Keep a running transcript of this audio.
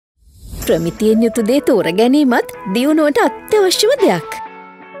ප්‍රමිතියෙන් යුතු දේ තෝර ගැනීමත් දියුණුවට අත්‍යවශ්‍යම දෙයක්.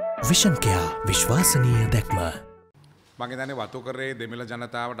 විෂන්කයා විශ්වාසනීය දැක්ම. මගේ දන්නේ වතුකරේ දෙමළ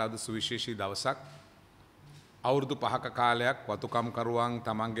ජනතාවට අද සුවිශේෂී දවසක්. අවුරුදු 5ක කාලයක් වතුකම්කරුවන්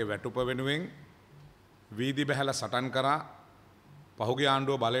තමන්ගේ වැටුප වෙනුවෙන් වීදි බැහැලා සටන් කරා. පහුගිය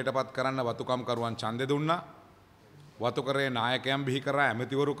ආණ්ඩුව බලයටපත් කරන්න වතුකම්කරුවන් ඡන්දෙ දුන්නා. වතුකරේ නායකයන් බිහි කරා,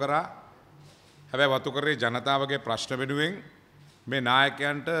 ඇමතිවරු කරා. හැබැයි වතුකරේ ජනතාවගේ ප්‍රශ්න වෙනුවෙන් මේ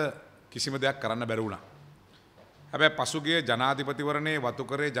නායකයන්ට කිසිම දෙයක් කරන්න බැරි වුණා. හැබැයි පසුගිය ජනාධිපතිවරණයේ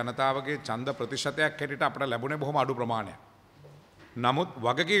වතුකරේ ජනතාවගේ ඡන්ද ප්‍රතිශතයක් හැටියට අපට ලැබුණේ බොහොම අඩු ප්‍රමාණයක්. නමුත්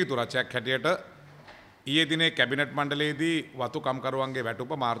වගකීම් යුතු රජයක් හැටියට ඊයේ දිනේ කැබිනට් මණ්ඩලයේදී වතුකම්කරුවන්ගේ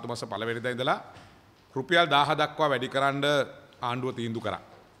වැටුප මාර්තු මාස 1 වෙනිදා ඉඳලා රුපියල් 1000 දක්වා වැඩි කරන්න ආණ්ඩුව තීන්දුව කරා.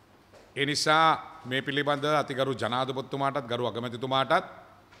 ඒ නිසා මේ පිළිබඳ අතිගරු ජනාධිපතිතුමාටත් ගරු අගමැතිතුමාටත්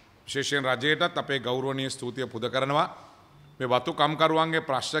විශේෂයෙන් රජයටත් අපේ ගෞරවනීය ස්තුතිය පුද කරනවා. මේ වතුකම්කරුවන්ගේ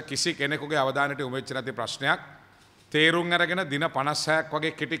ප්‍රශ්න කිසි කෙනෙකුගේ අවධානයට යොමු වෙච්ච නැති ප්‍රශ්නයක්. තේරුම් අරගෙන දින 56ක්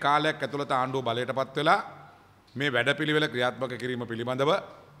වගේ කෙටි කාලයක් ඇතුළත ආණ්ඩුව බලයටපත් වෙලා මේ වැඩපිළිවෙල ක්‍රියාත්මක කිරීම පිළිබඳව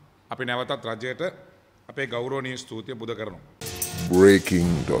අපි නැවතත් රජයට අපේ ගෞරවනීය ස්තුතිය පුද කරනවා.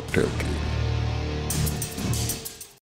 Breaking.lk